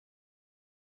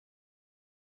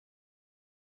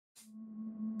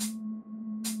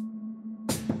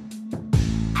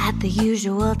At the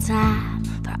usual time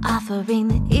for offering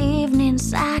the evening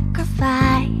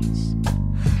sacrifice,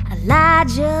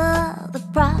 Elijah the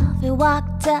prophet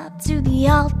walked up to the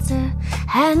altar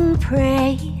and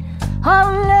prayed, "Oh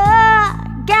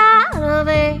Lord, God of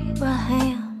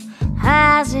Abraham,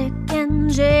 Isaac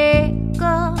and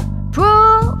Jacob,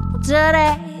 prove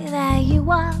today that you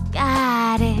are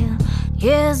God in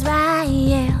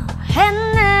Israel, and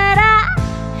that I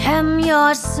am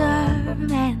your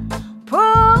servant.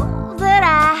 Prove that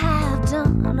I have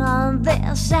done all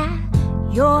this at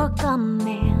your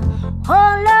command.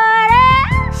 Oh Lord,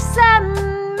 answer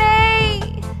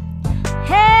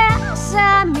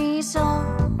me so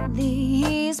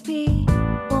these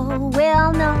people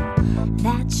will know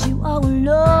that you, oh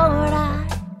Lord, are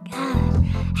God,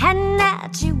 and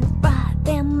that you have brought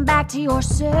them back to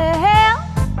yourself."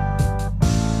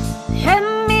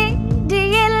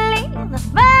 Immediately the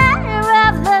fire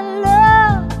of the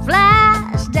Lord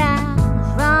flashed down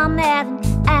from heaven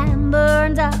and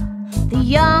burned up the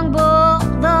young bull,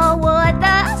 the wood,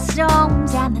 the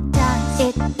stones, and the dust.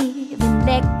 It even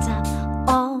licked up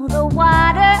all the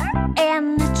water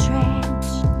in the trench.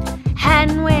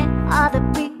 And when all the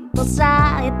people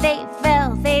saw it, they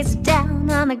fell face down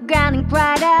on the ground and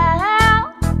cried out,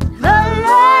 "The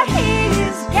Lord, He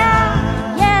is God.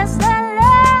 Yes, the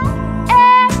Lord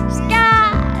is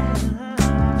God.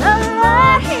 The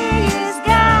Lord, He is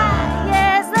God.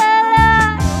 Yes, the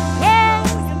Lord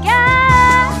is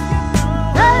God.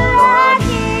 The Lord,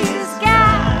 He is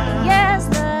God. Yes,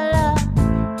 the Lord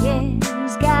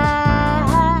is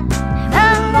God. The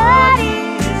Lord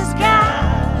is God.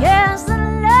 Yes, the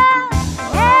Lord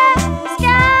is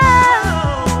God.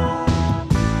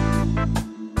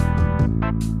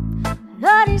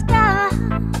 Lord is God.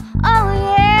 Oh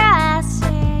yeah, I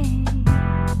say,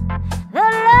 the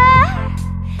Lord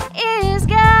is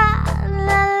God.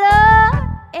 The Lord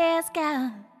is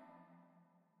God.